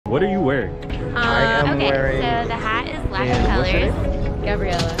What are you wearing? I am wearing... So the hat is black What's your colors. name?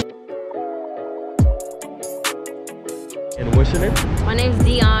 Gabriella. And what's your name? My name's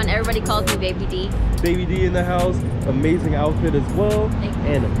Dion. Everybody calls me Baby D. Baby D in the house. Amazing outfit as well. Thank you.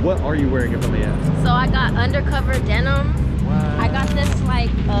 And what are you wearing, if I may ask? So I got undercover denim. Wow. I got this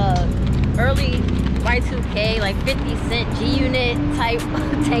like early Y2K, like 50 Cent G-Unit type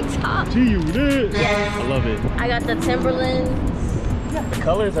tank top. G-Unit! Yes. I love it. I got the Timberlands. The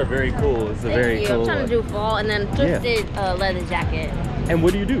colors are very cool. It's a very cool I'm trying to do fall, and then thrifted leather jacket. And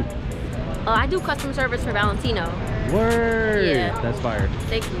what do you do? I do customer service for Valentino. Word! Yeah. That's fire.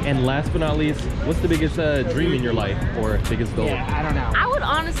 Thank you. And last but not least, what's the biggest dream in your life or biggest goal? Yeah, I don't know. I would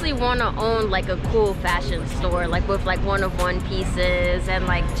honestly want to own like a cool fashion store, like with like one-of-one pieces and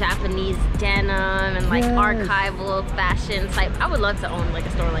like Japanese denim and like archival fashion type. I would love to own like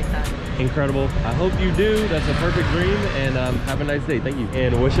a store like that. Incredible. I hope you do. That's a perfect dream. And have a nice day. Thank you.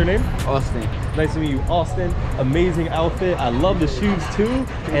 And what's your name? Austin. Nice to meet you, Austin. Amazing outfit. I love the shoes too.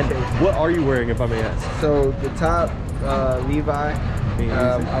 And what are you wearing, if I may ask? So the top, Levi.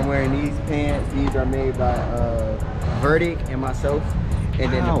 I'm wearing these pants. These are made by Verdict and myself.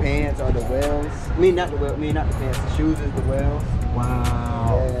 And then the pants are the Wells. Not the pants. The shoes is the Wells.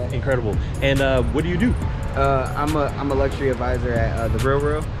 Wow. Yeah. Incredible. And what do you do? I'm a luxury advisor at the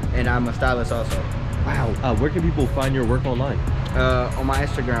Real, and I'm a stylist also. Wow. Where can people find your work online? On my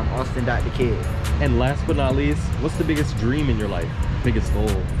Instagram, Austin.thekid. And last but not least, what's the biggest dream in your life? Biggest goal?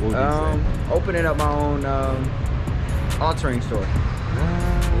 What would you say? Opening up my own altering store.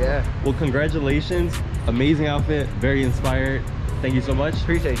 Wow. Yeah. Well, congratulations. Amazing outfit. Very inspired. Thank you so much.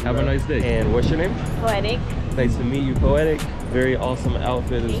 Appreciate you. Have a nice day. And what's your name? Poetic. Nice to meet you, Poetic. Very awesome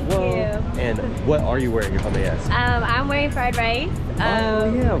outfit as well. And what are you wearing, if I may ask? I'm wearing fried rice.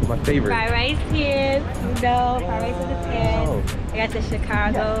 Oh yeah, my favorite. Fried rice pants, fried rice with the pants. I got the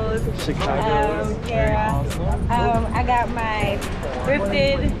Chicago's. Yeah. Awesome. I got my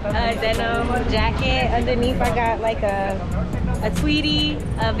thrifted denim jacket. Underneath I got like a tweedy,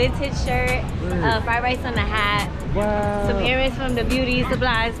 a vintage shirt, fried rice on the hat. Wow. Some earrings from the beauty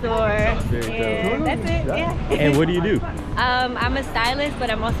supply store. Very And that's it, yeah. And what do you do? I'm a stylist, but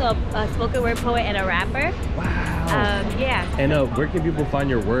I'm also a spoken word poet and a rapper. Wow. Yeah. And where can people find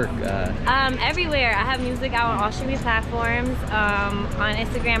your work? Everywhere. I have music out on all streaming platforms. On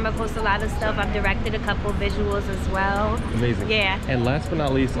Instagram, I post a lot of stuff. I've directed a couple visuals as well. Amazing. Yeah. And last but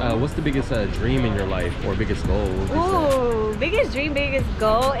not least, what's the biggest dream in your life or biggest goal? Ooh, biggest dream, biggest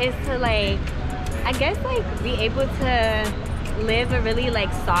goal is to like, I guess like be able to live a really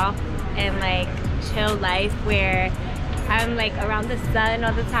like soft and like chill life where I'm like around the sun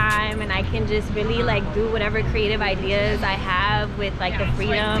all the time and I can just really like do whatever creative ideas I have with like the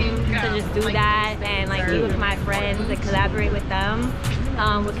freedom to just do that and like be with my friends and collaborate with them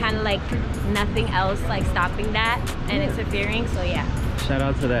with kind of like nothing else like stopping that and interfering. So yeah. Shout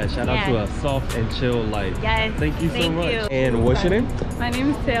out to that. Shout out to a soft and chill life. Yes. Thank you so much. You. And what's your name? My name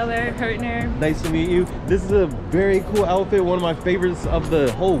is Taylor Hurtner. Nice to meet you. This is a very cool outfit. One of my favorites of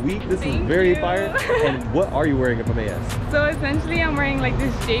the whole week. This is very fire. And what are you wearing, if I may ask? So essentially I'm wearing like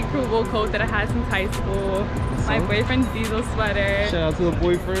this J. Crew wool coat that I had since high school. My boyfriend's diesel sweater. Shout out to the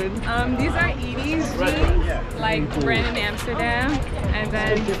boyfriend. These are Edie's jeans, like brand in Amsterdam. And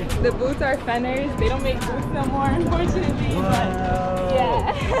then the boots are Fenners. They don't make boots no more, unfortunately. Wow. But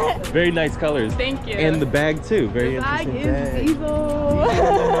yeah. Very nice colors. Thank you. And the bag too. Very interesting bag is Diesel.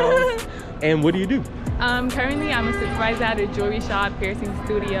 And what do you do? Currently I'm a supervisor at a jewelry shop, piercing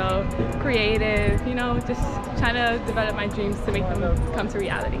studio, creative, you know, just trying to develop my dreams to make them come to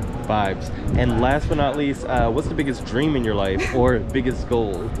reality. Vibes. And last but not least, what's the biggest dream in your life or biggest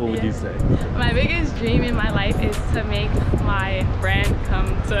goal? What would you say? My biggest dream in my life is to make my brand come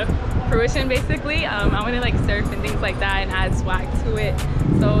to fruition, basically. I want to like surf and things like that and add swag to it.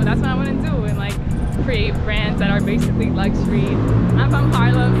 So that's what I want to do and like create brands that are basically luxury. I'm from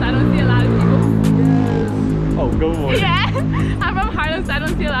Harlem, so I don't see a lot of people. Oh, go for it. Yeah, I'm from Harlem, so I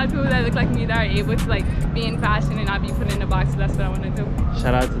don't see a lot of people that look like me that are able to like be in fashion and not be put in a box. So that's what I want to do.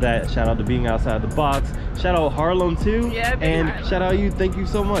 Shout out to that. Shout out to being outside the box. Shout out Harlem too. Yeah, and Harlem. Shout out you. Thank you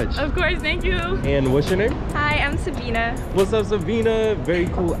so much. Of course, thank you. And what's your name? Hi, I'm Sabina. What's up, Sabina? Very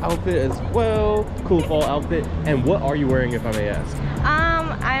cool outfit as well. Cool fall outfit. And what are you wearing, if I may ask?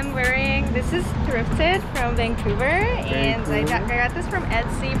 I'm wearing, this is thrifted from Vancouver, and cool. I got this from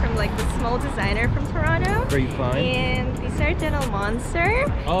Etsy from like the small designer from Toronto. Great find. And these are Gentle Monster.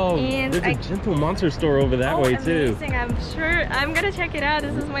 Oh, and there's a Gentle Monster store over that way too. Amazing. I'm sure I'm gonna check it out.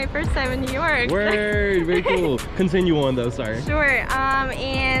 This is my first time in New York. Word, very cool. Continue on though, sorry. Sure.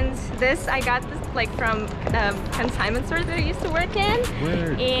 And this, I got this like from consignment stores that I used to work in.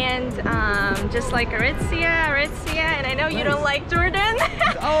 Word. And just like Aritzia, and I know you don't like Jordan.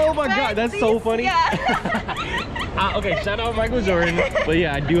 Oh my god, that's so funny. Yeah. Okay, shout out Michael Jordan. But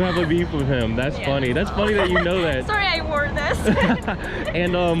yeah, I do have a beef with him. That's funny. That's funny that you know that. Sorry, I wore this.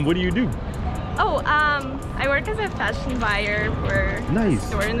 And what do you do? Oh, I work as a fashion buyer for a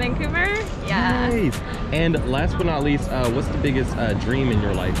store in Vancouver. Yeah. Nice. And last but not least, what's the biggest dream in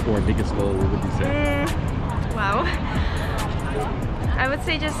your life or biggest goal? What would you say? Wow. I would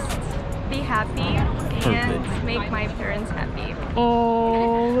say just be happy and make my parents happy.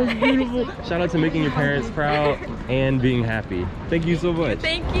 Oh, that's beautiful. Shout out to making your parents proud and being happy. Thank you so much.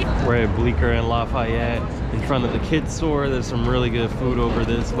 Thank you. We're at Bleecker and Lafayette in front of the kids store. There's some really good food over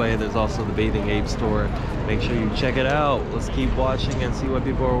this way. There's also the Bathing Ape store. Make sure you check it out. Let's keep watching and see what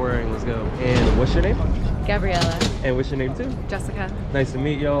people are wearing. Let's go. And what's your name? Gabriella. And what's your name too? Jessica. Nice to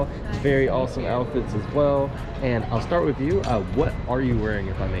meet y'all. Very awesome outfits as well. And I'll start with you. What are you wearing,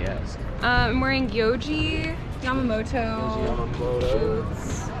 if I may ask? I'm wearing Yoji Yamamoto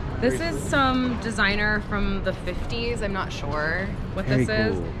boots. This is some designer from the 50s. I'm not sure what this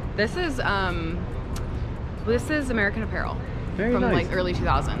is. This is American Apparel. Very from nice. Like early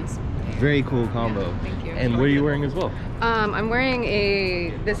 2000s. Very cool combo. Yeah, thank you. And what are you wearing as well? I'm wearing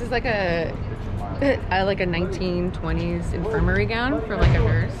this is like a 1920s infirmary gown for like a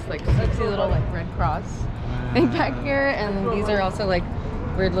nurse, like so you see a little like Red Cross thing back here, and these are also like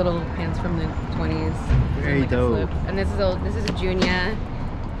weird little pants from the 20s. Very like dope. And this is a Junia,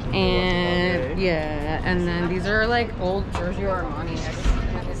 and yeah, and then these are like old Giorgio Armani.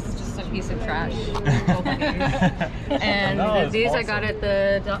 This is just a piece of trash. And these I got at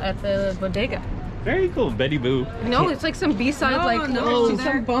the bodega. Very cool, Betty Boo. No, it's like some B-side,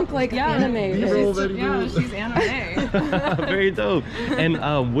 some bunk like anime. She's anime. Very dope. And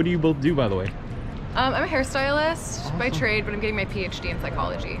what do you both do, by the way? I'm a hairstylist by trade, but I'm getting my PhD in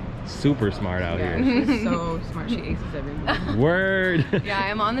psychology. Super smart out here. She's so smart. She aces everything. Word. Yeah,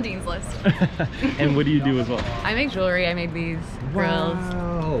 I'm on the dean's list. And what do you do as well? I make jewelry. I made these grills,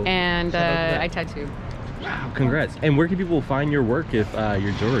 and I tattoo. Wow, congrats. And where can people find your work if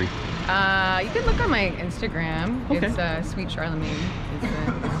your jewelry? You can look on my Instagram. Okay. It's Sweet Charlemagne.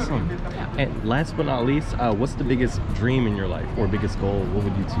 Awesome. Yeah. And last but not least, what's the biggest dream in your life or biggest goal? What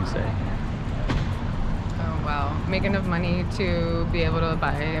would you two say? Oh wow, make enough money to be able to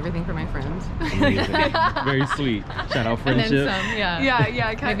buy everything for my friends. Amazing. Very sweet. Shout out friendship. And then some,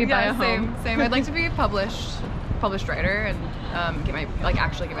 yeah. Maybe buy a home. Same. I'd like to be a published writer and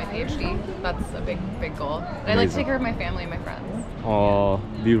actually get my PhD. That's a big goal. And I'd like to take care of my family and my friends. Oh,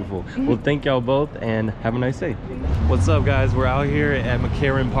 beautiful. Well, thank y'all both and have a nice day. What's up, guys? We're out here at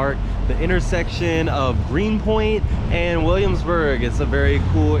McCarran Park, the intersection of Greenpoint and Williamsburg. It's a very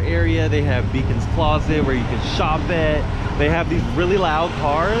cool area. They have Beacon's Closet where you can shop at. They have these really loud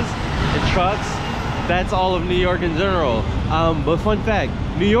cars and trucks. That's all of New York in general. But fun fact,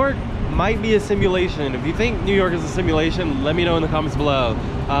 New York might be a simulation. If you think New York is a simulation, let me know in the comments below.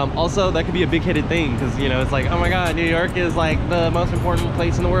 Also, that could be a big-headed thing because, you know, it's like, oh my god, New York is like the most important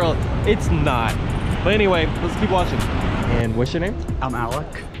place in the world. It's not. But anyway, let's keep watching. And what's your name? I'm Alec.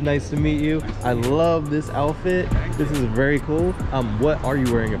 Nice to meet you. I love this outfit. This is very cool. What are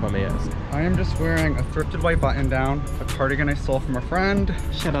you wearing, if I may ask? I am just wearing a thrifted white button down, a cardigan I stole from a friend.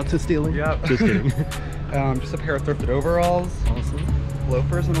 Shout out to stealing. Yep. Just kidding. Just a pair of thrifted overalls. Awesome.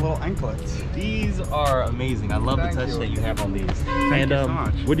 Loafers and a little anklets. These are amazing. I love the touch that you have on these. Thank you so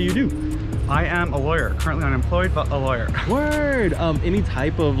much. What do you do? I am a lawyer, currently unemployed, but a lawyer. Word. Any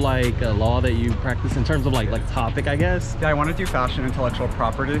type of like law that you practice in terms of like topic, I guess? Yeah, I want to do fashion intellectual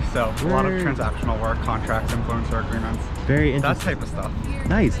property, so a lot of transactional work, contracts, influencer agreements. Very That interesting. type of stuff.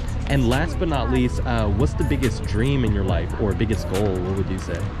 Nice. And last but not least, what's the biggest dream in your life or biggest goal? What would you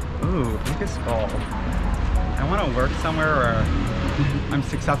say? Ooh, biggest goal. I want to work somewhere where I'm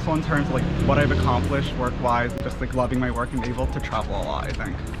successful in terms of like what I've accomplished work-wise, just like loving my work and be able to travel a lot, I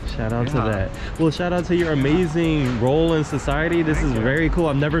think. Shout out to that. Well, shout out to your amazing role in society. This is very cool.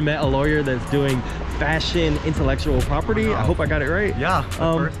 I've never met a lawyer that's doing fashion intellectual property. I hope I got it right. Yeah, the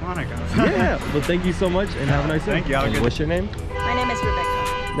first one, I guess. Yeah. Well, thank you so much and have a nice day. Thank you. And what's your name? My name is Rebecca.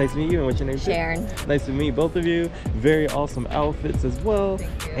 Nice to meet you. And what's your name? Sharon. Nice to meet both of you. Very awesome outfits as well.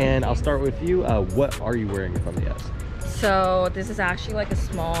 Thank you. And I'll start with you. What are you wearing, if I may ask? So this is actually like a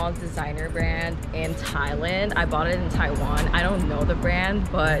small designer brand in Thailand. I bought it in Taiwan. I don't know the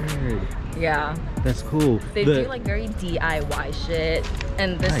brand, but Word. yeah. That's cool. They do like very DIY shit.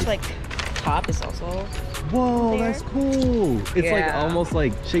 And this Nice. like top is also Whoa, there. that's cool. It's like Yeah. almost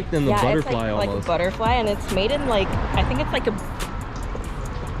like shaped in the yeah, butterfly it's like a almost. butterfly, and it's made in like, I think it's like a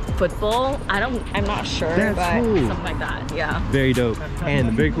football. I'm not sure, That's but cool. something like that. Yeah. Very dope.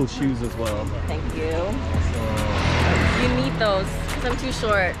 And very cool shoes as well. Thank you. You need those because I'm too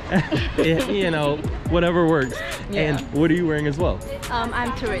short. You know, whatever works. Yeah. And what are you wearing as well?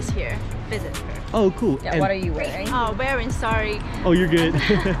 I'm tourist here, visitor. Oh, cool. Yeah, And- what are you wearing? Oh, wearing sorry. Oh, you're good.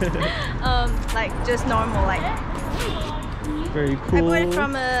 Like just normal, like Very I cool. bought it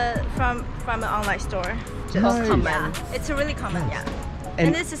from an online store. Just Nice. yeah, it's a really common, yeah.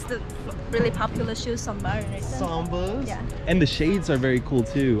 And this is the really popular shoe, Samba. Sambas. Yeah. And the shades are very cool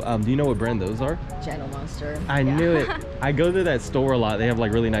too. Do you know what brand those are? Gentle Monster. I knew it. I go to that store a lot. They have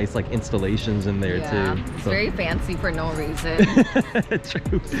like really nice like installations in there Yeah, too. it's very fancy for no reason.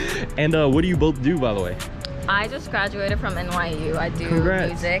 True. And what do you both do, by the way? I just graduated from NYU. I do Congrats.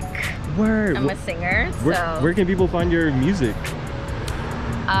 music. Word. I'm a singer. Where can people find your music?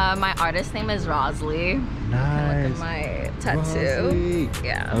 My artist name is Rosley. Nice. Look at my tattoo. Rosley.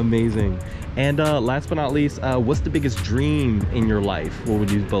 Yeah. Amazing. And last but not least, what's the biggest dream in your life? What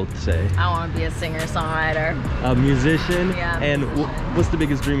would you both say? I want to be a singer-songwriter. A musician? Yeah, And what's the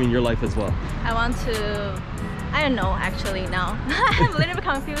biggest dream in your life as well? I want to, I don't know actually now. I'm a little bit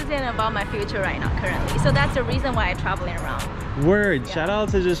confused about my future right now currently. So that's the reason why I'm traveling around. Word. Shout out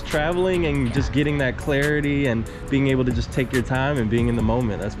to just traveling and just getting that clarity and being able to just take your time and being in the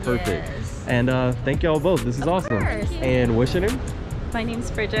moment. That's perfect. Yes. And thank y'all both. This is awesome. course. And what's your name? My name's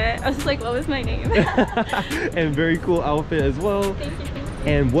Bridget. I was like, what was my name? And very cool outfit as well. Thank you.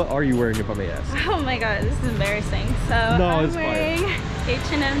 And what are you wearing, if I may ask? Oh my god, this is embarrassing. So No, I'm it's fine. wearing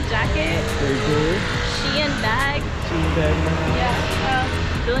H&M jacket, Very cool. Shein bag, She's bag in the house.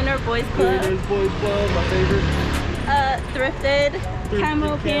 yeah, Billionaire Boys Club, Billionaires Boys Club, my favorite. thrifted camo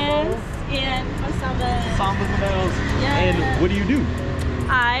camo. pants, and my Samba. Sambas in the house. Yeah. And what do you do?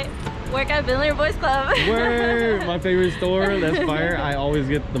 I work at Billionaire Boys Club. Word. My favorite store. That's fire. I always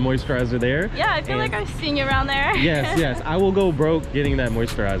get the moisturizer there. Yeah, I feel like I've seen you around there. Yes, yes. I will go broke getting that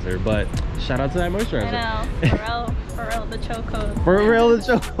moisturizer, but shout out to that moisturizer. I know, for real, the chokehold. For real, the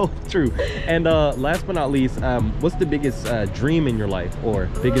show. True. And last but not least, what's the biggest dream in your life or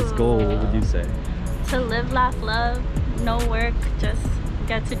biggest goal? What would you say? To live, laugh, love, no work, just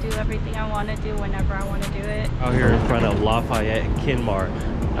get to do everything I want to do whenever I want to do it. Out here in front of Lafayette and Kenmar.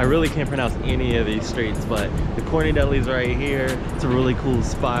 I really can't pronounce any of these streets, but the Corny Deli's right here. It's a really cool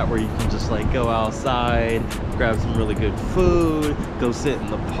spot where you can just like go outside, grab some really good food, go sit in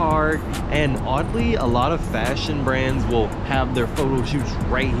the park. And oddly, a lot of fashion brands will have their photo shoots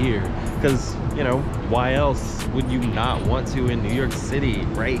right here because, you know, why else would you not want to in New York City,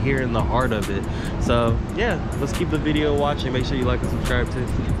 right here in the heart of it? So yeah, let's keep the video watching. Make sure you like and subscribe too.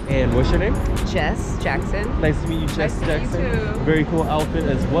 And what's your name? Jess Jackson. Nice to meet you, Jess Nice to meet Jackson. you too. Very cool outfit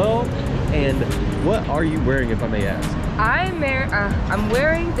as well. And what are you wearing, if I may ask? I'm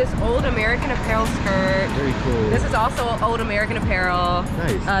wearing this old American Apparel skirt. Very cool. This is also old American Apparel.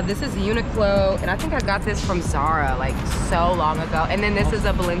 Nice. This is Uniqlo, and I think I got this from Zara like so long ago. And then this is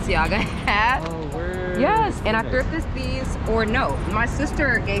a Balenciaga hat. Oh, word. Yes, and I Nice. thrifted these, or no, my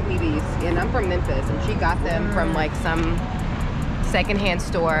sister gave me these, and I'm from Memphis, and she got them from like some secondhand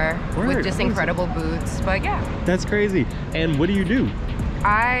store Word, with just awesome. incredible boots. But yeah, That's crazy. And what do you do?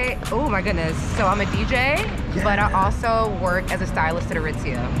 oh my goodness. So I'm a DJ, but I also work as a stylist at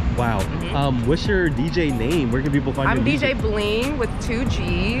Aritzia. Wow. What's your DJ name? Where can people find I'm your music? DJ Bling with 2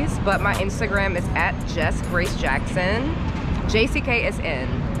 G's, but my Instagram is at Jess Grace Jackson.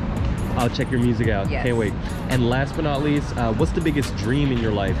 JCKSN. I'll check your music out. Yes. Can't wait. And last but not least, what's the biggest dream in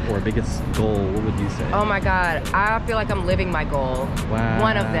your life or biggest goal? What would you say? Oh my God, I feel like I'm living my goal. Wow.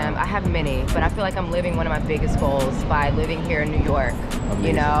 One of them. I have many, but I feel like I'm living one of my biggest goals by living here in New York. Amazing.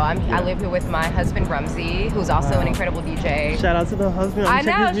 You know, I Yeah. live here with my husband Rumsey, who's also an incredible DJ. Shout out to the husband. I I'm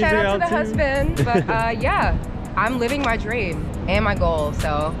checking know, his shout music out to the too. husband. But yeah, I'm living my dream and my goal,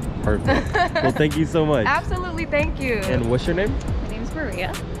 so. Perfect. Well, thank you so much. Absolutely, thank you. And what's your name? My name's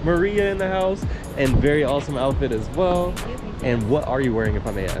Maria. Maria in the house, and very awesome outfit as well. And what are you wearing, if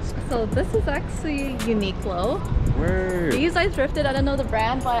I may ask? So this is actually Uniqlo. Word. These I thrifted. I don't know the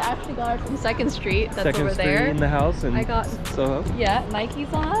brand, but I actually got it from Second Street. That's Second over Street there. in the house, and I got Soho. yeah,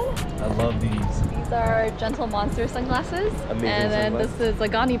 Nikes on. I love these. These are Gentle Monster sunglasses. Amazing and then sunglasses. this is a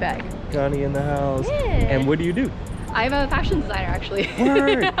Gani bag. Connie in the house. Yeah. And what do you do? I'm a fashion designer actually.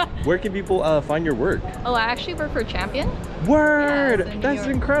 Word. Where can people find your work? Oh, I actually work for Champion. Word. Yes, in New That's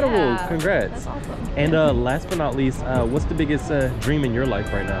York. incredible. Yeah, Congrats. That's awesome. And last but not least, what's the biggest dream in your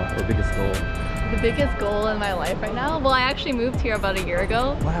life right now, or biggest goal? The biggest goal in my life right now? Well, I actually moved here about a year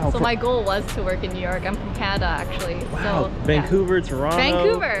ago. Wow. So my goal was to work in New York. I'm from Canada, actually. Wow. So, Vancouver, yeah.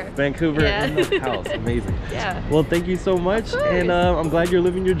 Toronto. Vancouver in the house. Amazing. Yeah. Well, thank you so much. And I'm glad you're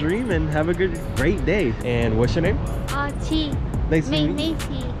living your dream and have a great day. And what's your name? Chi. Nice to meet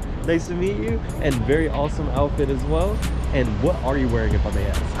you. Nice to meet you. And very awesome outfit as well. And what are you wearing, if I may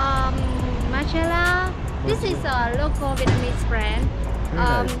ask? Marcella. This is a local Vietnamese brand.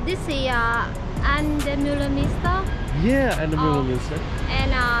 This is and the Mister. Yeah, and the Mister.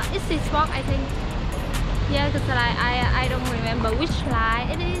 And it's a sport, I think. Yeah, because I don't remember which line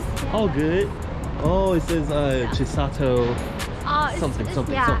it is. Yeah. Oh, good. Oh, it says Chisato something.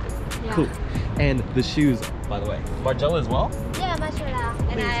 Yeah. Cool. And the shoes, by the way, Margiela as well? Yeah, Marcella.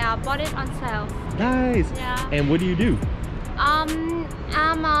 And I bought it on sale. Nice. Yeah. And what do you do?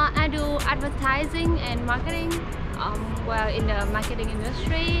 I do advertising and marketing. Well, in the marketing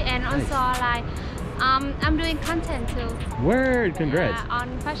industry, and also like I'm doing content too. Word, congrats. On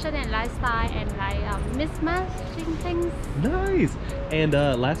fashion and lifestyle and like mismatching things. Nice. And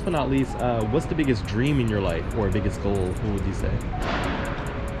last but not least, what's the biggest dream in your life or biggest goal? What would you say?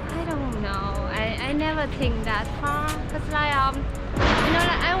 I don't know. I never think that far, because like you know,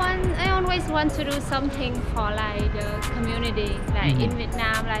 like I always want to do something for like the community, like in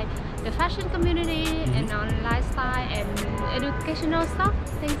Vietnam, like the fashion community and on lifestyle and educational stuff,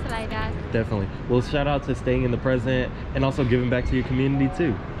 things like that. Definitely. Well, shout out to staying in the present and also giving back to your community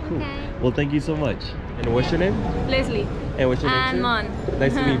too. Cool. Okay. Well, thank you so much. And what's your name? Leslie. And what's your name? And Mon.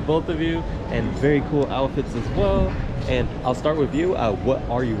 Nice to meet both of you, and very cool outfits as well. And I'll start with you. What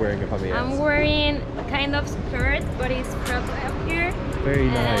are you wearing, if I may ask? I'm wearing a kind of skirt, but it's cropped up here. Very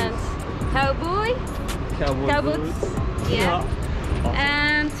nice. Cowboy Cowboy boots. Yeah. Awesome.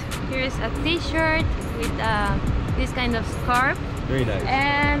 And here's a t-shirt with this kind of scarf. Very nice.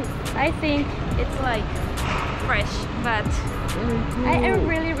 And I think it's like fresh, but I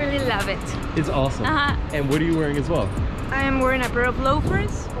really love it. It's awesome. And what are you wearing as well? I am wearing a pair of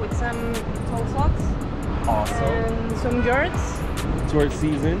loafers with some tall socks. Awesome. And some jorts. Jort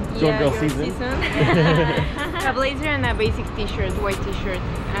season. Jort girl season. A blazer and a basic t-shirt, white t-shirt,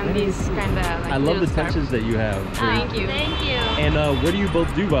 and this kind of like I love the scarf. touches that you have. Thank you. Thank you. And what do you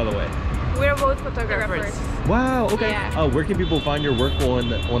both do, by the way? We're both photographers. Wow. Okay. Yeah. Where can people find your work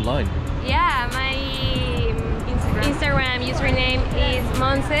online? Yeah, my Instagram username is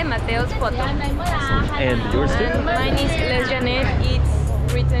Monse Mateos Photo. And yours too? Mine is Les Janet. It's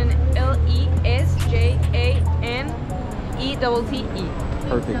written LESJANETTE.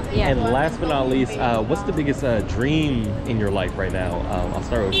 Perfect. Yeah. And last but not least, what's the biggest dream in your life right now? I'll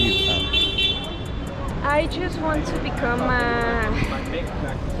start with you. I just want to become a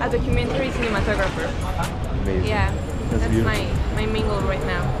documentary cinematographer. Amazing. Yeah, that's beautiful. my main goal right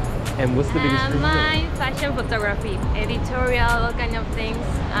now. And what's the biggest dream? My fashion photography, editorial, all kind of things,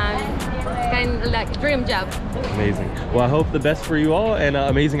 kind of like dream job. Amazing. Well, I hope the best for you all, and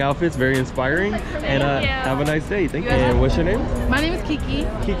amazing outfits, very inspiring. And have a nice day. Thank you. And what's your name? My name is Kiki.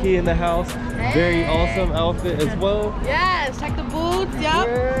 Kiki in the house. Very awesome outfit as well. Yes, check the boots. Yep,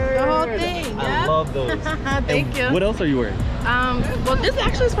 the whole thing. Yep. I love those. Thank you. What else are you wearing? Well, this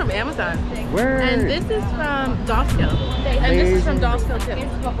actually is from Amazon. Word. And this is from Doskil. And this is from Doskil too.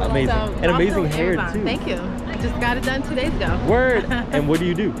 Amazing. So, and amazing also hair Amazon. too. Thank you. I just got it done 2 days ago. Word. And what do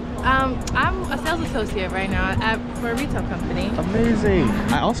you do? I'm a sales associate right now for a retail company. Amazing.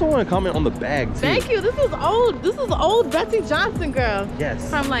 I also want to comment on the bag too. Thank you. This is old. This is old Betsy Johnson, girl. Yes.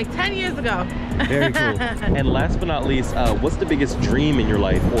 From like 10 years ago. Very cool. And last but not least, what's the biggest dream in your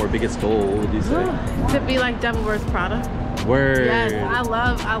life or biggest goal? What would you say? To be like Devil Wears Prada. Word. Yes, I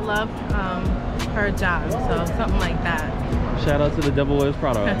love her job. So something like that. Shout out to the Devil Wears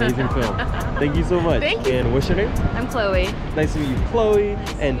Prada. Amazing film. Thank you so much. Thank you. And what's your name? I'm Chloe. Nice to meet you, Chloe.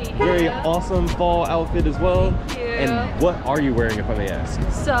 And very awesome fall outfit as well. Thank you. And what are you wearing, if I may ask?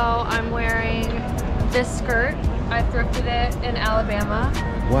 So I'm wearing this skirt. I thrifted it in Alabama.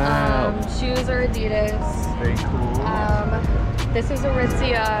 Wow. Shoes are Adidas. Very cool. This is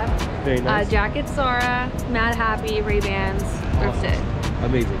Aritzia. Very nice. Jacket Zara, Mad Happy, Ray-Bans, thrifted.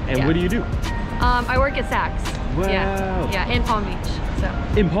 Amazing. And what do you do? I work at Saks. Wow. Yeah, in Palm Beach. So.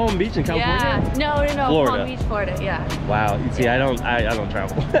 In Palm Beach, in California? Yeah. No, Florida. Palm Beach, Florida. Yeah. Wow. You see, I don't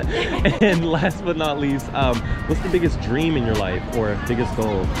travel. And last but not least, what's the biggest dream in your life or biggest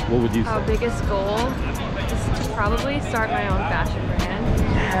goal? What would you say? Our biggest goal is to probably start my own fashion brand.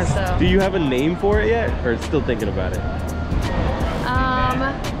 Yes. So. Do you have a name for it yet, or still thinking about it?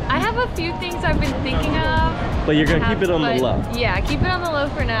 I have a few things I've been thinking of. But you're gonna keep it on the low. Yeah, keep it on the low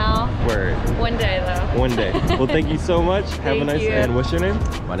for now. Word. One day though. One day. Well, thank you so much. Have a nice day. And what's your name?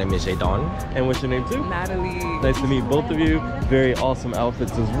 My name is Jadon. And what's your name too? Natalie. Nice to meet both of you. Very awesome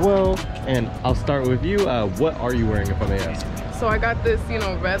outfits as well. And I'll start with you. What are you wearing, if I may ask? So I got this, you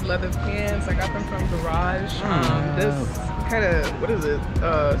know, red leather pants. I got them from Garage. This kind of, what is it?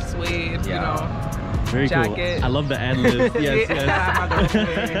 Suede, you know. Very jacket. Cool. I love the ad-libs. Yes,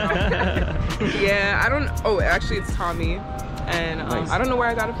 Yeah, I don't, oh, actually it's Tommy. And nice. I don't know where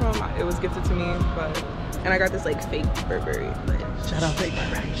I got it from. It was gifted to me, but, and I got this like fake Burberry. Shout out fake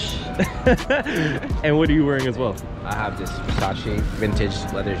Burberry. And what are you wearing as well? I have this Versace vintage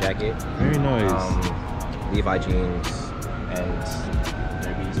leather jacket. Very nice. Levi jeans and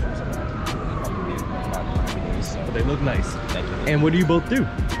but they look nice. Thank you. And what do you both do?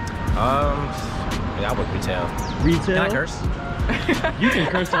 Yeah, I work retail. Retail? Can I curse? You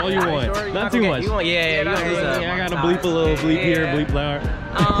can curse all you want. Sure, Not too much. Yeah, I gotta bleep a little, bleep here, bleep there.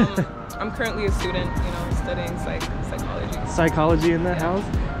 I'm currently a student, you know, studying psychology. Psychology in the house.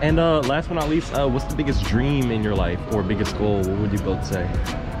 And last but not least, what's the biggest dream in your life or biggest goal? What would you both say?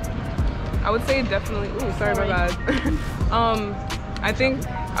 I would say definitely, ooh, sorry, my bad. I think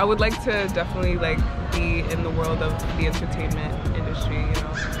I would like to definitely like be in the world of the entertainment industry, you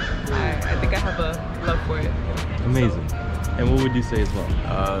know. I think I have a love for it. Amazing. So. And what would you say as well?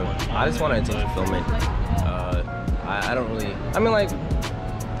 I just want to attain fulfillment. I don't really, I mean like,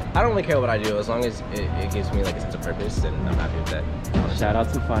 I don't really care what I do as long as it gives me like a sense of purpose, and I'm happy with that. Shout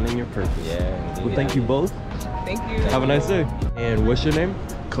out to finding your purpose. Yeah. Well, thank you both. Thank you. Have a nice day. And what's your name?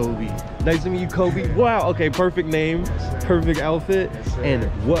 Kobe. Nice to meet you, Kobe. Wow, okay, perfect name, perfect outfit. And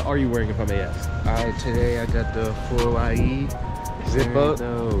what are you wearing, if I may ask? Today I got the 4YE zip up,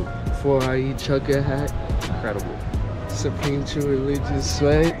 4YE trucker hat. Incredible. Supreme True Religious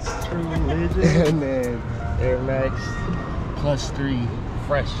sweats. True Religious. And then Air Max +3.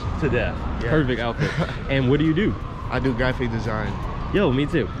 Fresh to death. Yeah. Perfect outfit. And what do you do? I do graphic design. Yo, me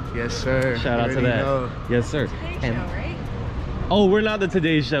too. Yes, sir. Shout out to that. Know. Yes, sir. Show, right? Oh, we're not the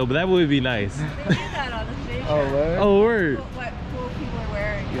Today Show, but that would be nice. They did that on the Today Show. Oh, what? Oh, word. What cool people are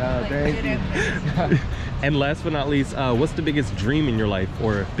wearing. Yeah, like, thank you. And last but not least, what's the biggest dream in your life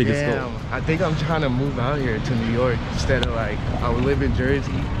or biggest goal? I think I'm trying to move out here to New York instead of like, I would live in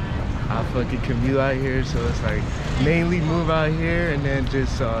Jersey. I fucking commute out here, so it's like mainly move out here and then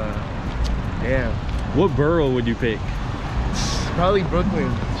just, yeah. What borough would you pick? Probably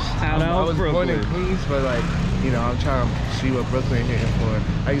Brooklyn. I was born in Queens, but like, you know, I'm trying to see what Brooklyn hitting for.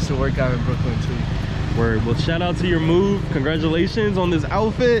 I used to work out in Brooklyn too. Word. Well, shout out to your move. Congratulations on this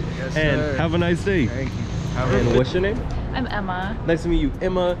outfit. Yes, and sir. Have a nice day. Thank you. And what's your name? I'm Emma. Nice to meet you,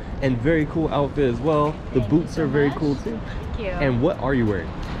 Emma. And very cool outfit as well. The boots are very cool too. Thank you. And what are you wearing?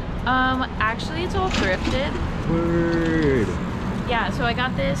 Actually it's all thrifted. Word. Yeah, so I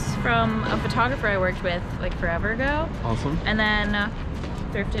got this from a photographer I worked with like forever ago. Awesome. And then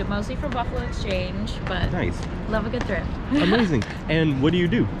thrifted mostly from Buffalo Exchange, but nice. Love a good thrift. Amazing. And what do you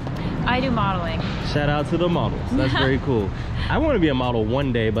do? I do modeling. Shout out to the models. That's very cool. I want to be a model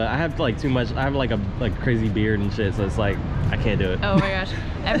one day, but I have like too much. I have like a crazy beard and shit, so it's like I can't do it. Oh my gosh.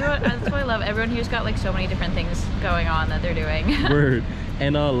 Everyone, that's what I love. Everyone here's got like so many different things going on that they're doing. Word.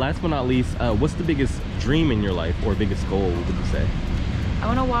 And last but not least, what's the biggest dream in your life or biggest goal, would you say? I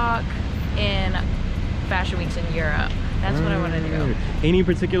want to walk in fashion weeks in Europe. That's what I want to do. Any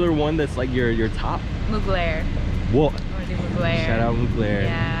particular one that's like your top? Mugler. Whoa. I want to do Mugler. Shout out Mugler.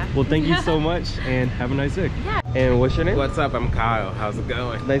 Yeah. Well, thank you so much and have a nice day. Yeah. And what's your name? What's up? I'm Kyle. How's it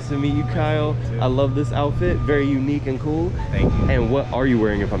going? Nice to meet you, Kyle. I love this outfit. Very unique and cool. Thank you. And what are you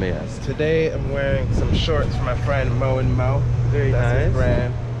wearing, if I may ask? Today I'm wearing some shorts for my friend Mo and Mo. Very That's nice. His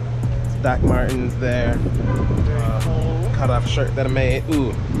brand. Doc Martens there. Cut off shirt that I made.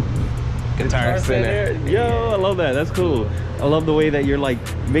 Ooh. Guitar center. Yo, I love that. That's cool. I love the way that you're like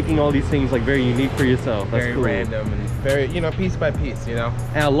making all these things like very unique for yourself. That's very cool. random and very, you know, piece by piece, you know.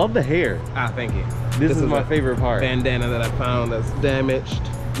 And I love the hair. Ah, thank you. This is my favorite part. Bandana that I found that's damaged.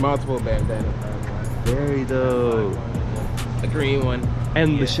 Multiple bandanas. Very dope. A green one.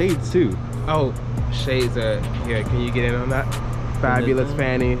 And the shades too. Oh, shades are here. Can you get in on that? Fabulous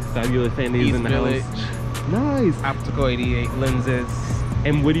fannies. Fabulous fannies East in the Village. house. Nice. Optical 88 lenses.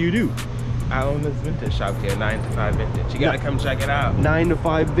 And what do you do? I own this vintage shop here, 9 to 5 Vintage. You gotta come check it out. 9 to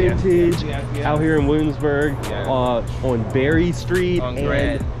 5 Vintage, yes. out here in Williamsburg, Yeah. on Berry Street On and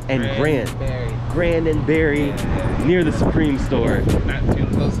Grant. Berry. Grand and Berry, near the Supreme store. Not too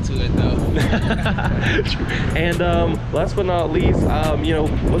close to it though. And last but not least, you know,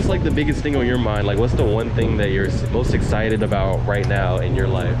 what's like the biggest thing on your mind? Like, what's the one thing that you're most excited about right now in your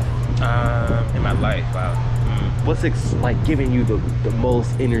life? In my life, wow. What's like giving you the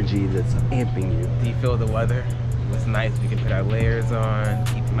most energy that's amping you? Do you feel the weather? It's nice. We can put our layers on,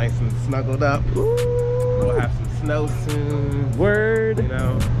 keep nice and snuggled up. Ooh. We'll have some snow soon. Word. You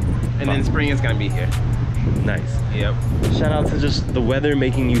know. And then spring is gonna be here. Nice. Yep. Shout out to just the weather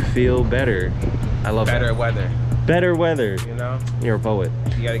making you feel better. I love better that. weather. Better weather. You know? You're a poet.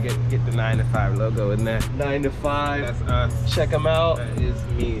 You gotta get the 9 to 5 logo in there. 9 to 5. That's us. Check them out. That is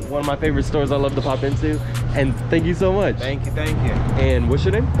me. One of my favorite stores I love to pop into. And thank you so much. Thank you, thank you. And what's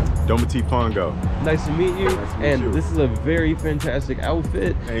your name? Domati Pongo. Nice to meet you. Nice to meet and you. This is a very fantastic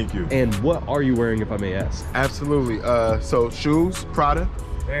outfit. Thank you. And what are you wearing, if I may ask? Absolutely. So shoes, Prada.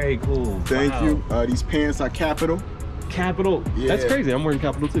 Very cool. Thank you. These pants are Capital. Capital. Yeah. That's crazy. I'm wearing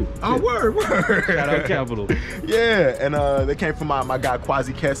Capital too. Oh, word. Shout out Capital. Yeah, and they came from my guy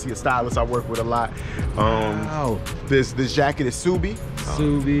Quasi Kessie, a stylist I work with a lot. Wow. This jacket is Subi.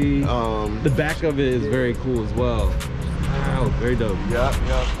 Subi. The back of it is very cool as well. Wow, very dope. Yep,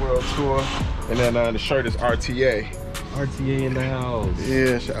 world tour. And then the shirt is RTA. RTA in the house.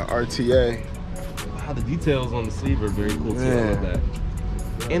 Yeah, shout out RTA. Wow, the details on the sleeve are very cool too. I love that.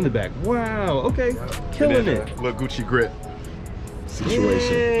 In the back. Wow, okay. Killing it. Little Gucci grip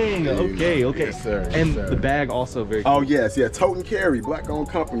situation. Dang. Okay. Yes, sir. Yes, And sir. the bag also very cool. Oh, yes. Yeah, Tote and Carry. Black owned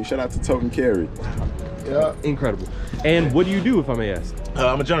company. Shout out to Tote and Carry. Yeah. Incredible. And what do you do, if I may ask?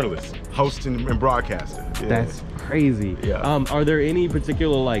 I'm a journalist, host and broadcaster. Yeah. That's crazy. Yeah. Are there any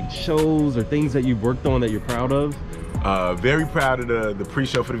particular like shows or things that you've worked on that you're proud of? Very proud of the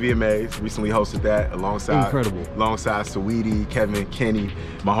pre-show for the VMAs. Recently hosted that alongside Saweetie, Kevin, Kenny,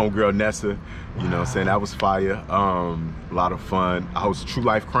 my homegirl Nessa. You know what I'm saying? That was fire. A lot of fun. I host True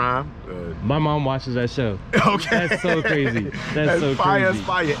Life Crime. My mom watches that show. Okay. That's so crazy. That's so fire, crazy.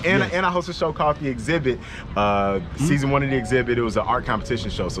 That's fire. And I host a show called The Exhibit. Season 1 of The Exhibit, it was an art competition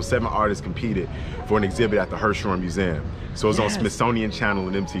show. So 7 artists competed for an exhibit at the Hirshhorn Museum. So it was on Smithsonian Channel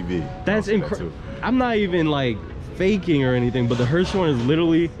and MTV. That's incredible. I'm not even like faking or anything, but the Hirshhorn is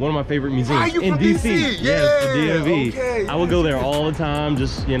literally one of my favorite museums in DC. Yes, the DMV. Okay. I would go there all the time,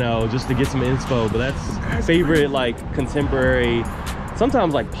 just just to get some inspo. But that's favorite like contemporary,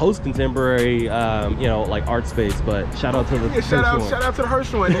 sometimes like post-contemporary, like art space. But shout out to the Hirshhorn. Shout out to the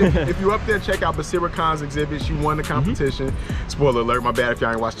Hirshhorn. If you're up there, check out Basira Khan's exhibit. She won the competition. Spoiler alert, my bad if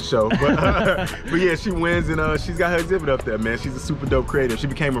y'all ain't watched the show. But yeah, she wins, and she's got her exhibit up there, man. She's a super dope creator. She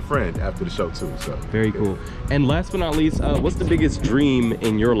became a friend after the show too. So very cool. And last but not least, what's the biggest dream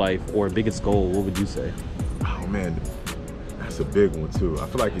in your life or biggest goal? What would you say? Oh man, that's a big one too. I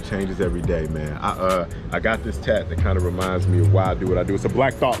feel like it changes every day, man. I got this tat that kind of reminds me of why I do what I do. It's a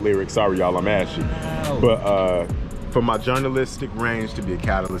Black Thought lyric. Sorry y'all, I'm ashy. Wow. But for my journalistic range to be a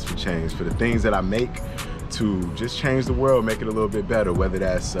catalyst for change, for the things that I make to just change the world, make it a little bit better, whether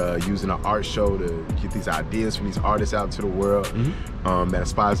that's using an art show to get these ideas from these artists out to the world, that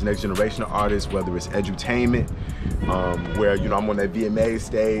inspires the next generation of artists, whether it's edutainment, where I'm on that VMA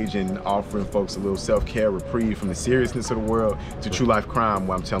stage and offering folks a little self-care reprieve from the seriousness of the world, to True Life Crime,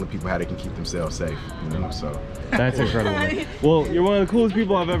 where I'm telling people how they can keep themselves safe, so. That's incredible, man. Well, you're one of the coolest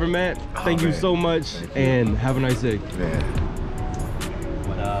people I've ever met. Thank you so much, and have a nice day. Man.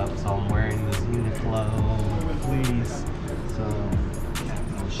 What up? So I'm wearing this Uniqlo fleece, some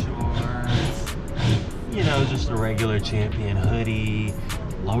shorts, just a regular Champion hoodie,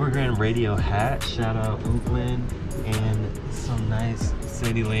 Lower Grand Radio hat, shout out Oakland, and some nice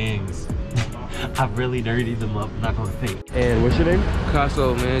City Lings. I've really dirtied them up, not gonna fake. And what's your name?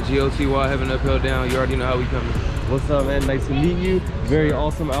 Casso, man. G-O-T-Y, heaven up, hell down. You already know how we coming. What's up, man? Nice to meet you. Very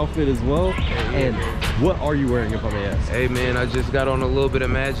awesome outfit as well. And what are you wearing, if I may ask? Hey, man, I just got on a little bit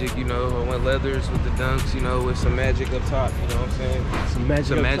of magic, I went leathers with the dunks, with some magic up top, you know what I'm saying?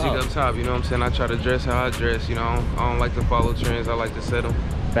 Some magic up top, you know what I'm saying? I try to dress how I dress, I don't like to follow trends, I like to set them.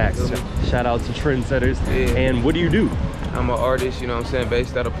 Facts. Shout out to trendsetters. Yeah. And what do you do? I'm an artist,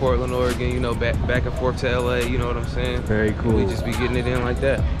 based out of Portland, Oregon, back and forth to LA, you know what I'm saying? Very cool. We just be getting it in like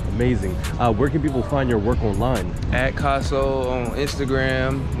that. Amazing. Where can people find your work online? At Casso on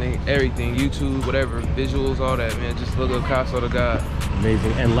Instagram, everything, YouTube, whatever, visuals, all that, man. Just look up Casso the God.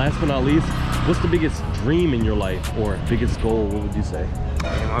 Amazing. And last but not least, what's the biggest dream in your life or biggest goal? What would you say?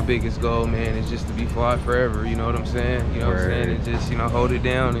 Man, my biggest goal, man, is just to be fly forever, you know what I'm saying? You know what I'm saying? And just, hold it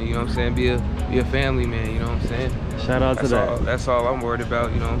down and, you know what I'm saying, be a family man, you know what I'm saying? Shout out to that. That's all I'm worried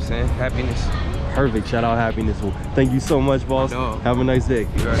about, you know what I'm saying? Happiness. Perfect. Shout out happiness. Well, thank you so much, boss. Have a nice day.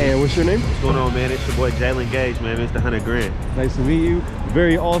 And what's your name? What's going on, man? It's your boy Jalen Gage, man. Mr. 100 Grand. Nice to meet you.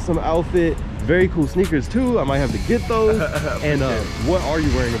 Very awesome outfit. Very cool sneakers too. I might have to get those. And what are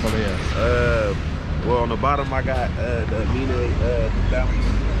you wearing, if I may ask? Well, on the bottom I got the Mina balance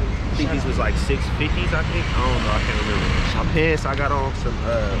think these was like 650s, I think. I don't know, I can't remember. My pants, I got on some,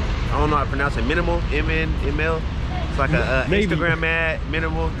 I don't know how to pronounce it, minimal, ML. It's like a Instagram ad,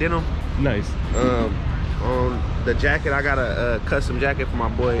 minimal denim. Nice. On the jacket, I got a custom jacket for my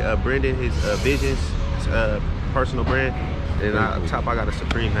boy Brendan, his Visions, personal brand. And up top, I got a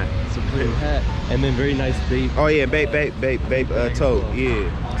Supreme hat. Supreme hat. And then very nice babe. Oh yeah, babe toe. Yeah.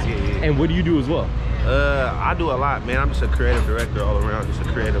 And what do you do as well? I do a lot, man. I'm just a creative director all around, just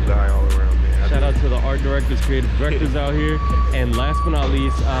a creative guy all around, man. Shout out to the art directors, creative directors out here. And last but not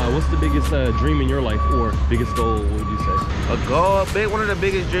least, what's the biggest dream in your life, or biggest goal, what would you say? A goal, one of the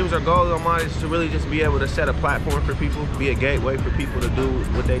biggest dreams or goals of mine is to really just be able to set a platform for people, be a gateway for people to do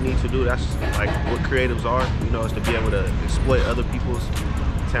what they need to do. That's like what creatives are, you know, is to be able to exploit other people's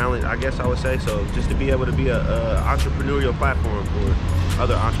talent, I guess I would say. So just to be able to be a entrepreneurial platform for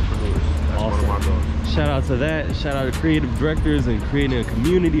other entrepreneurs. That's awesome. One of my goals. Shout out to that. Shout out to creative directors and creating a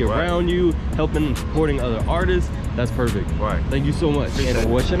community around you, helping and supporting other artists. That's perfect. Right. Thank you so much.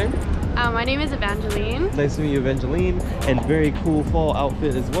 And what's your name? My name is Evangeline. Nice to meet you, Evangeline. And very cool fall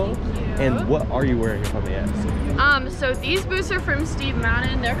outfit as well. And what are you wearing, if I may ask? So these boots are from Steve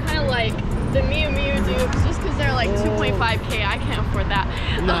Madden. They're kind of like the Miu Miu dupes, just because they're like 2.5K. I can't afford that.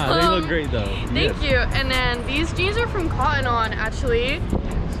 Nah, they look great though. Thank you. And then these jeans are from Cotton On, actually.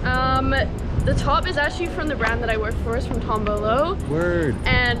 The top is actually from the brand that I work for. It's from Tombolo. Word.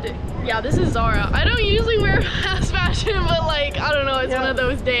 And yeah, this is Zara. I don't usually wear fast fashion, but like, I don't know, it's one of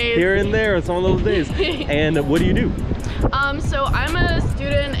those days. Here and there, it's one of those days. And what do you do? So I'm a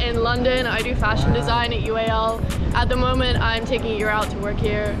student in London. I do fashion design at UAL. At the moment, I'm taking a year out to work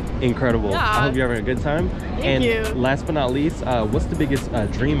here. Incredible. Yeah. I hope you're having a good time. Thank you. Last but not least, what's the biggest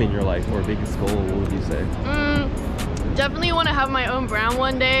dream in your life, or biggest goal, what would you say? Definitely want to have my own brand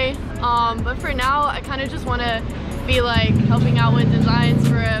one day. But for now, I kind of just want to be like helping out with designs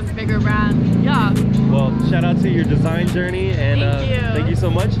for a bigger brand. Yeah. Well, shout out to your design journey, and thank you so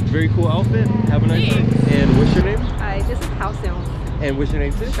much. Very cool outfit. Have a nice day. And what's your name? Hi, this is Halcyon. And what's your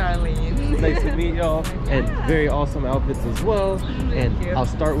name too? Charlene. Nice to meet y'all. And very awesome outfits as well. And I'll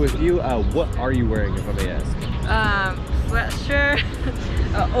start with you. What are you wearing, if I may ask? Sweatshirt,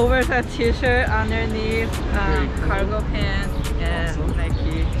 oversized t-shirt underneath, cargo pants, and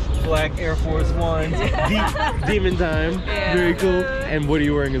Nike. Black Air Force Ones. Demon time. Yeah. Very cool. And what are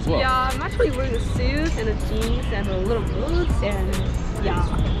you wearing as well? Yeah, I'm actually wearing a suit and a jeans and a little boots, and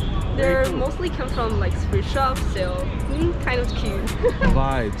yeah. They're mostly come from like thrift shops, so kind of cute.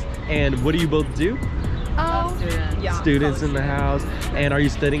 Vibes. And what do you both do? Students in the house. And are you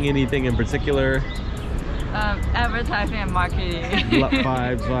studying anything in particular? Advertising and marketing.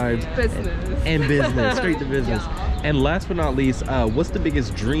 Vibes. Business. And business, straight to business. Yeah. And last but not least, what's the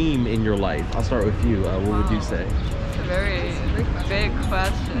biggest dream in your life? I'll start with you. What would you say? It's a very big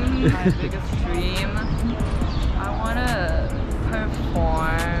question. My biggest dream, I want to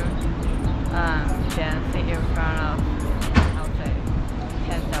perform dancing in front of, I'll say,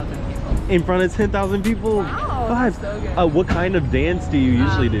 10,000 people. In front of 10,000 people? Wow, Vibes. that's so good. What kind of dance do you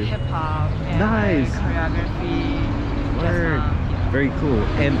usually do? Hip hop and nice. Choreography. Word. Very cool.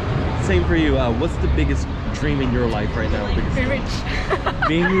 And same for you. What's the biggest dream in your life right now? Being rich.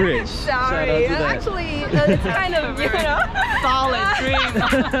 Being rich. Sorry. Actually, it's kind of, you know, solid dream.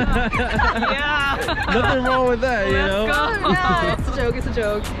 Yeah. Nothing wrong with that, you know? Yeah, it's a joke. It's a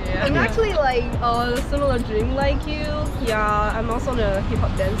joke. Yeah. I'm actually like a similar dream like you. Yeah, I'm also a hip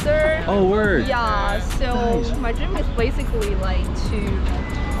hop dancer. Oh, word. Yeah. So my dream is basically like to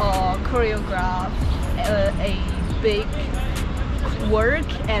choreograph a big work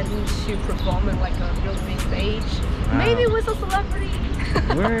and to perform in like a real big stage. Wow. Maybe with a celebrity.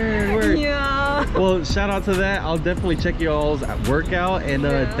 Word. Yeah. Well, shout out to that. I'll definitely check y'all's workout, and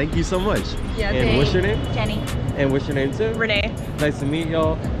thank you so much. Yeah. And what's your name? Jenny. And what's your name too? Renee. Nice to meet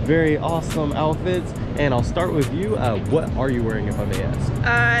y'all. Very awesome outfits. And I'll start with you. What are you wearing, if I may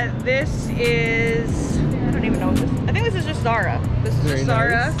ask? This is, I don't even know what this is. I think this is just Zara. This is just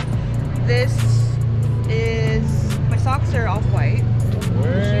Zara. Nice. This is, my socks are off-white.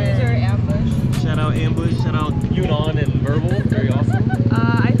 Shoes are Ambush. Shout out Ambush, shout out Yunnan and Verbal. Very awesome.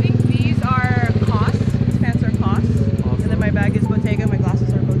 I think these are COS. These pants are COS. Awesome. And then my bag is Bottega. My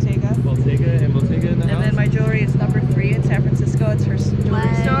glasses are Bottega. Bottega in the house. And then my jewelry is number 3 in San Francisco. It's her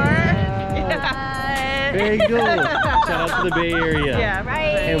jewelry store. Yeah. Very cool. Shout out to the Bay Area. Yeah,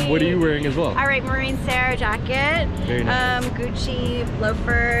 right. And what are you wearing as well? All right, Marine Sarah jacket. Very nice. Gucci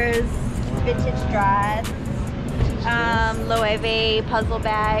loafers, vintage dress, Loewe puzzle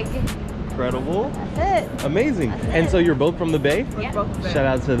bag. Incredible. That's it. Amazing. That's and it. so you're both from the Bay? Yeah. Both Shout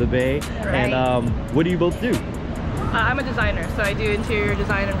out to the Bay. Right. And what do you both do? I'm a designer, so I do interior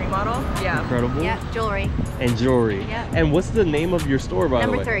design and remodel. Yeah. Incredible. Yeah, jewelry. And jewelry. Yep. And what's the name of your store, by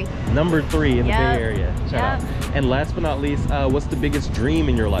the way? Number 3. Number 3 in the Yep. Bay Area. Shout Yep. out. And last but not least, what's the biggest dream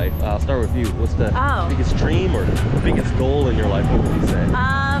in your life? I'll start with you. What's the biggest dream or the biggest goal in your life? What would you say?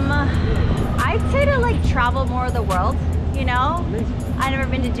 I'd say to like travel more of the world, you know? I've never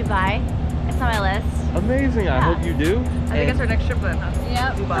been to Dubai. It's on my list. Amazing. I hope you do. I think it's our next trip then, huh?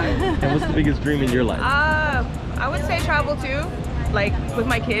 Yep. Dubai. And what's the biggest dream in your life? I would say travel too, like with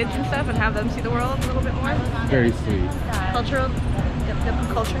my kids and stuff, and have them see the world a little bit more. Very sweet. Cultural,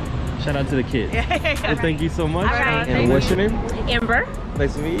 the culture. Shout out to the kids. Yeah. Well, thank you so much. All right, And what's your name? Amber.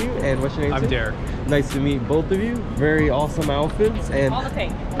 Nice to meet you. And what's your name? I'm too? Derek. Nice to meet both of you. Very awesome outfits. And All the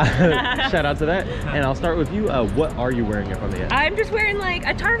pink. shout out to that. And I'll start with you. What are you wearing if I'm the I'm just wearing like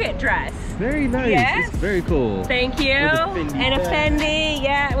a Target dress. Very nice. Yes. It's very cool. Thank you. With a And a bag. Fendi,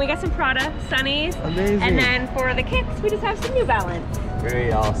 yeah. And we got some Prada sunnies. Amazing. And then for the kids, we just have some New Balance.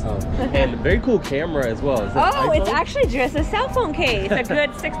 Very awesome. And very cool camera as well. Is that Oh, it's iPhone? actually just a cell phone case. A good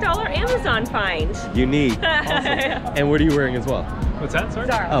 $6 Amazon find. Unique. Awesome. And what are you wearing as well? What's that, sorry?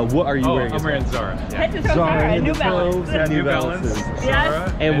 Zara. What are you wearing? I'm as wearing well? Zara. Head to toe Zara, in New the Balance. clothes, Yeah, New New Balances. Balance, Yes.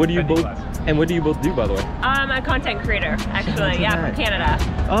 Zara, And what do you Fendi both? glasses. And what do you both do, by the way? I'm a content creator, actually. Yeah, from Canada.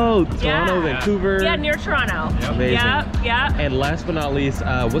 Oh, Toronto, Yeah. Vancouver. Yeah, near Toronto. Amazing. Yeah. And last but not least,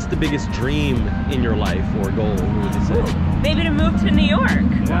 what's the biggest dream in your life or goal? What would you say? Maybe to move to New York.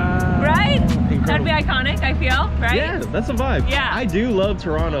 Wow. Right? Incredible. That'd be iconic, I feel, right? Yeah, that's a vibe. Yeah. I do love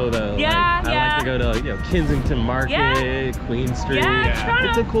Toronto though. Yeah, I like to go to Kensington Market, Yeah. Queen Street. Yeah, Toronto.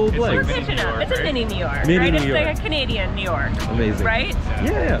 It's a cool place. We're pitching up. It's a mini New York, Mini right? New It's York. like a Canadian New York. Amazing. Right?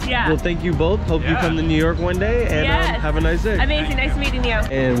 Yeah. Yeah. Well, thank you both. Hope you come to New York one day and Yes. have a nice day. Amazing. Nice meeting you.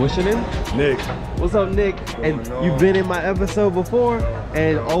 And what's your name? Nick. What's up, Nick? And you've been in my episode before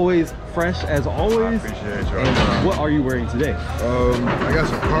and always fresh as always. I appreciate you. And what are you wearing today? I got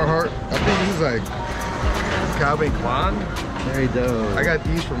some Carhartt. I think this is like Calvin Klein. Very dope. I got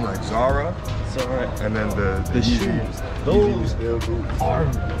these from like Zara. Zara. And then the shoes. Those are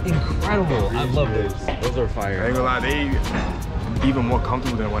incredible. I love those. Those are fire. I ain't gonna lie, they even more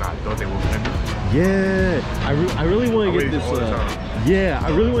comfortable than what I thought they would be. Yeah, I really want to get this. all the time. Yeah, I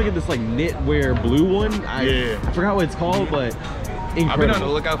really want to get this like knitwear blue one. I forgot what it's called, but incredible. I've been on the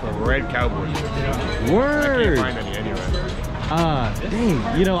lookout for red cowboy. Word. I can't find any anywhere.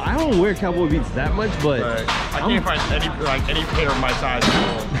 Dang. You know, I don't wear cowboy boots that much, but I can't find any pair of my size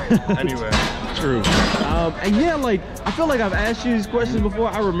anywhere. True. And yeah, like I feel like I've asked you these questions before.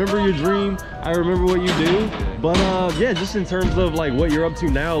 I remember your dream. I remember what you do. But yeah, just in terms of like what you're up to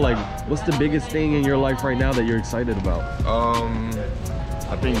now, like what's the biggest thing in your life right now that you're excited about?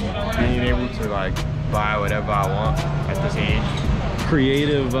 I think being able to like buy whatever I want at this age.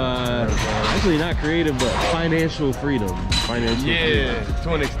 Creative, actually not creative, but financial freedom. Financial freedom.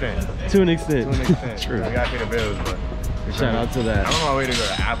 To an extent. To an extent. To an extent. True. I gotta pay the bills, but. Shout out to that. I'm on my way to go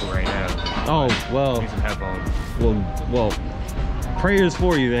to Apple right now. Oh, well. Need some headphones. Well, prayers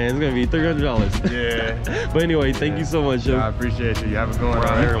for you, man. It's gonna be $300. Yeah. But anyway, thank you so much, Joe. I appreciate you. You have a good one. We're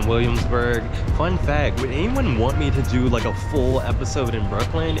out here in Williamsburg. Fun fact, would anyone want me to do like a full episode in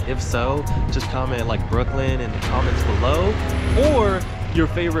Brooklyn? If so, just comment like Brooklyn in the comments below. Or your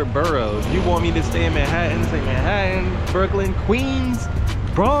favorite borough. If you want me to stay in Manhattan, say Manhattan, Brooklyn, Queens,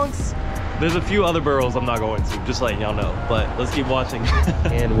 Bronx. There's a few other boroughs I'm not going to, just letting y'all know. But let's keep watching.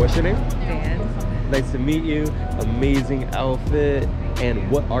 And what's your name? Dan. Nice to meet you. Amazing outfit. And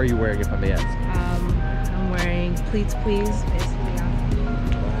what are you wearing, if I may ask? I'm wearing pleats, please. Basically,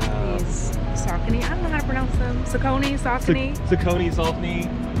 please. Saucony. I don't know how to pronounce them. Saucony, Saucony. Saucony, Saucony,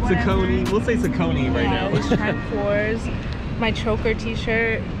 Saucony. We'll say Saucony right now. It's Track 4s. My Choker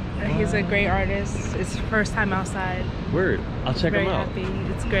t-shirt. He's a great artist. It's first time outside. Word. I'll check him out. Very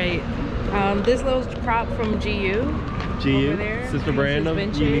happy. It's great. This little crop from GU. GU, over there. sister brand of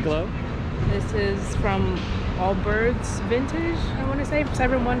Uniqlo. This is from Allbirds Vintage, I want to say,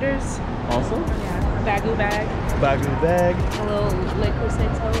 Seven Wonders. Awesome. Yeah, Bagoo bag. Bagoo bag. A little Le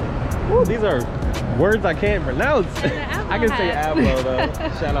Creuset tote. Ooh, these are words I can't pronounce. I can say Ablo though.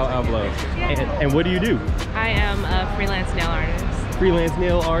 Shout out Ablo. And what do you do? I am a freelance nail artist. Freelance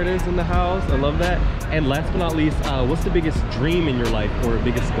nail artist in the house. I love that. And last but not least, what's the biggest dream in your life or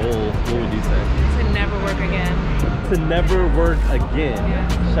biggest goal? What would you say? To never work again. To never work again.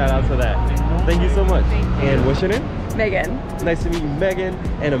 Yeah. Shout out to that. Thank you so much. And what's your name? Megan. Nice to meet you, Megan.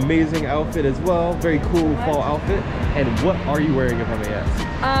 An amazing outfit as well. Very cool fall outfit. And what are you wearing, if I may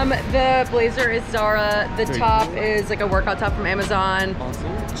ask? The blazer is Zara. The Very top cool. is like a workout top from Amazon.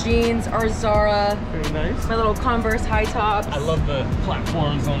 Awesome. Jeans are Zara. Very nice. My little Converse high tops. I love the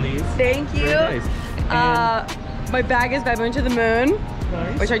platforms on these. Thank you. Very nice. My bag is Baboon to the Moon,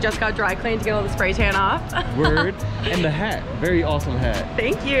 Nice. which I just got dry cleaned to get all the spray tan off. Word. And the hat, very awesome hat.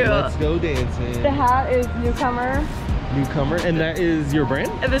 Thank you. Let's go dancing. The hat is Newcomer. Newcomer, and that is your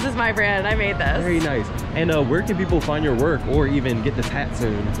brand? This is my brand. I made this. Very nice. And where can people find your work or even get this hat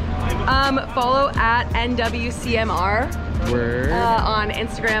soon? Follow at NWCMR. Word. On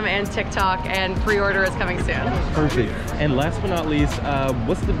Instagram and TikTok, and pre-order is coming soon. Perfect. And last but not least,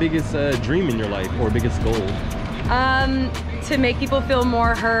 what's the biggest dream in your life or biggest goal? To make people feel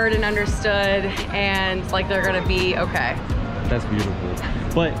more heard and understood and like they're gonna be okay. That's beautiful.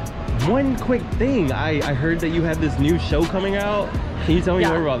 But one quick thing, I heard that you have this new show coming out. Can you tell me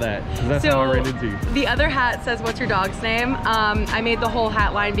more about that? Because that's how I ran into you. The other hat says, "What's your dog's name?" I made the whole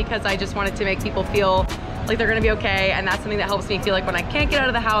hat line because I just wanted to make people feel like they're gonna be okay, and that's something that helps me feel like when I can't get out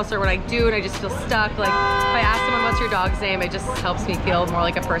of the house or when I do and I just feel stuck, like if I ask someone what's your dog's name, it just helps me feel more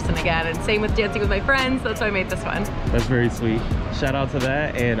like a person again. And same with dancing with my friends, that's why I made this one. That's very sweet. Shout out to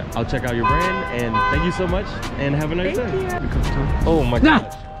that, and I'll check out your brand, and thank you so much, and have a nice day. Oh my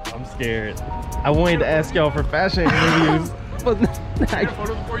gosh, I'm scared. I wanted to ask y'all for fashion interviews, but I got a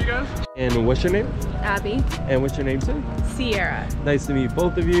photo for you guys. And what's your name? Abby. And what's your name too? Sierra. Nice to meet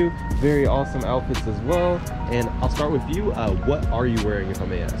both of you. Very awesome outfits as well. And I'll start with you. What are you wearing, if I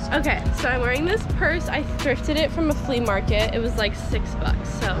may ask? Okay, so I'm wearing this purse. I thrifted it from a flea market. It was like $6,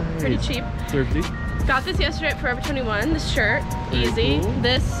 so pretty cheap. Thrifty. Got this yesterday at Forever 21. This shirt, Very easy. cool.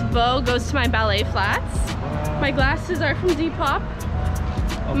 This bow goes to my ballet flats. My glasses are from Depop.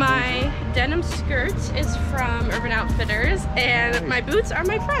 My denim skirt is from Urban Outfitters, and my boots are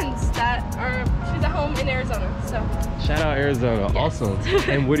my friends that are, she's at home in Arizona, so. Shout out Arizona, awesome.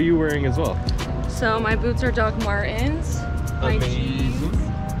 And what are you wearing as well? So my boots are Doc Martens. My jeans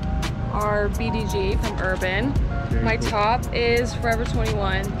are BDG from Urban. My top is Forever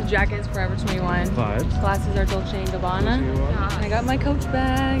 21. The jacket is Forever 21. Vibes. Glasses are Dolce & Gabbana. And I got my Coach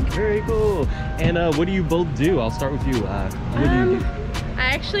bag. Very cool. And what do you both do? I'll start with you. What do you do?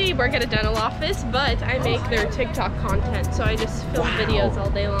 I actually work at a dental office, but I make their TikTok content, so I just film videos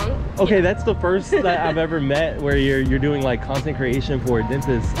all day long. Okay, that's the first that I've ever met where you're doing like content creation for a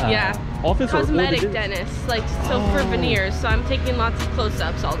dentist office cosmetic or the dentist, like so for veneers. So I'm taking lots of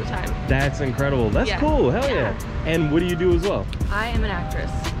close-ups all the time. That's incredible. That's cool. Hell yeah. And what do you do as well? I am an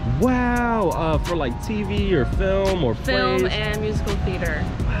actress. Wow. For like TV or film or Film plays? and musical theater.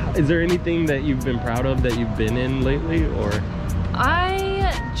 Wow. Is there anything that you've been proud of that you've been in lately, or?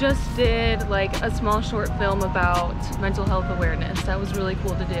 I just did like a small short film about mental health awareness. That was really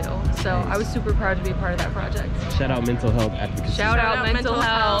cool to do. So I was super proud to be a part of that project. Shout out mental health advocacy. Shout out mental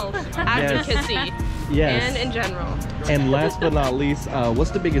health advocacy. Yes. And in general. And last but not least,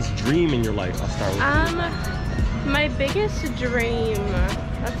 what's the biggest dream in your life? I'll start with you. My biggest dream,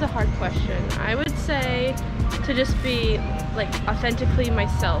 that's a hard question. I would say to just be like authentically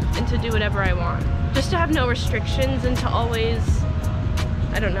myself and to do whatever I want. Just to have no restrictions and to always,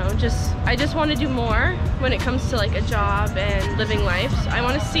 I don't know, I just want to do more when it comes to like a job and living life. So I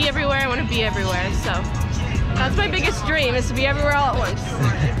want to see everywhere, I want to be everywhere. So that's my biggest dream, is to be everywhere all at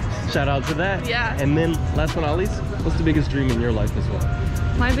once. Shout out to that. Yeah. And then last but not least, what's the biggest dream in your life as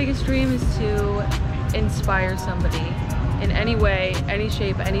well? My biggest dream is to inspire somebody in any way, any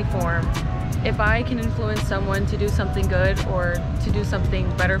shape, any form. If I can influence someone to do something good or to do something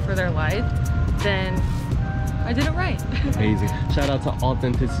better for their life, then I did it right. Amazing. Shout out to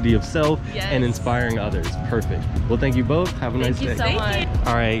authenticity of self and inspiring others. Perfect. Well, thank you both. Have a nice day. Thank you so much.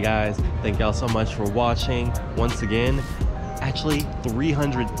 All right, guys. Thank y'all so much for watching. Once again, actually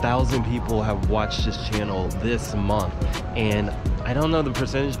 300,000 people have watched this channel this month. And I don't know the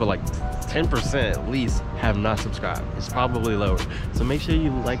percentage, but like 10% at least have not subscribed. It's probably lower. So make sure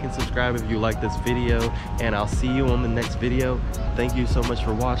you like and subscribe if you like this video, and I'll see you on the next video. Thank you so much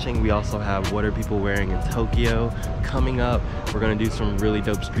for watching. We also have What Are People Wearing in Tokyo coming up. We're gonna do some really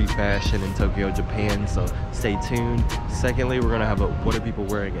dope street fashion in Tokyo, Japan, so stay tuned. Secondly, we're gonna have a What Are People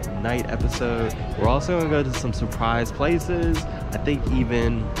Wearing at Night episode. We're also gonna go to some surprise places. I think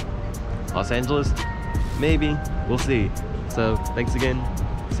even Los Angeles, maybe, we'll see. So thanks again.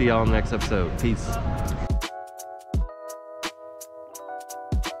 See y'all in the next episode. Peace.